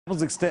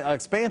Apple's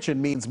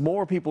expansion means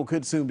more people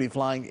could soon be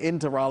flying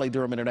into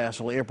Raleigh-Durham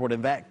International Airport,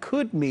 and that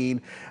could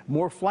mean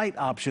more flight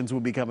options will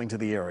be coming to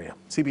the area.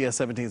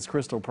 CBS 17's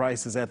Crystal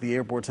Price is at the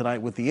airport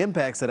tonight with the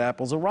impacts that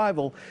Apple's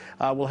arrival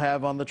will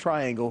have on the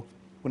triangle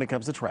when it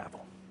comes to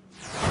travel.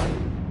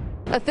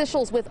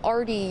 Officials with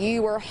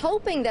RDU are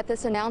hoping that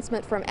this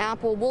announcement from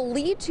Apple will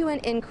lead to an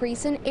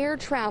increase in air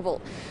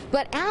travel.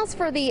 But as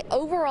for the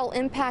overall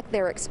impact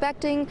they're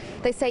expecting,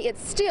 they say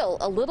it's still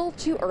a little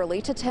too early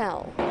to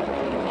tell.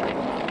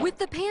 With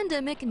the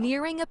pandemic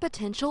nearing a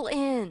potential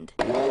end,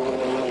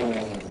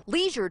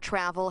 leisure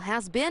travel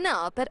has been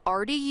up at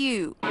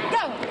RDU.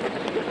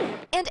 Go!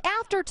 And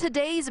after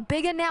today's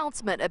big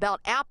announcement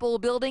about Apple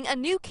building a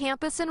new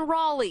campus in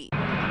Raleigh,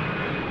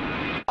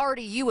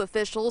 RDU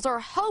officials are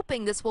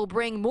hoping this will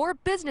bring more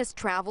business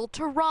travel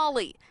to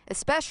Raleigh,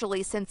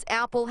 especially since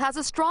Apple has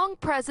a strong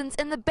presence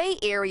in the Bay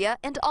Area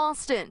and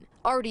Austin.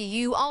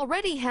 RDU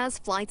already has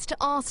flights to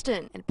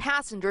Austin, and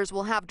passengers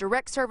will have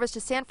direct service to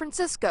San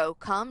Francisco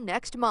come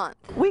next month.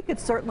 We could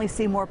certainly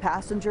see more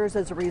passengers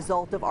as a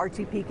result of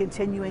RTP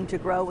continuing to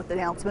grow with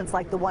announcements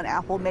like the one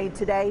Apple made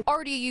today.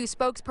 RDU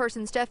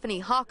spokesperson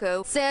Stephanie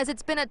Hocko says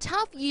it's been a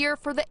tough year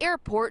for the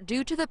airport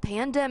due to the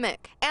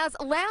pandemic, as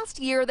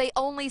last year they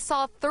only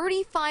saw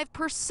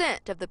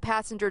 35% of the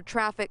passenger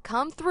traffic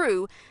come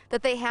through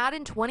that they had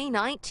in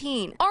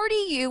 2019.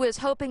 RDU is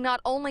hoping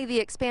not only the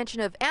expansion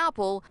of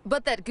Apple,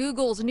 but that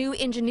Google's new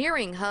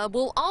engineering hub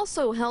will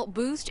also help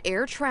boost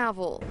air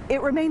travel.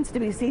 It remains to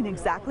be seen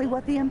exactly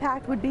what the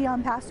impact would be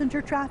on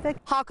passenger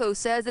traffic. Hocko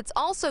says it's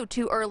also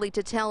too early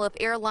to tell if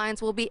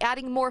airlines will be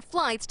adding more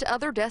flights to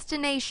other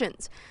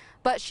destinations,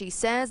 but she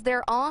says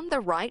they're on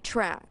the right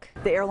track.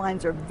 The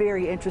airlines are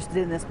very interested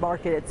in this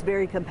market. It's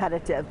very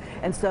competitive,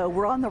 and so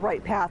we're on the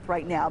right path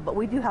right now, but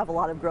we do have a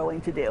lot of growing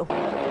to do.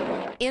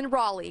 In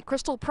Raleigh,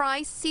 Crystal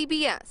Price,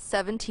 CBS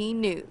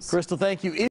 17 News. Crystal, thank you.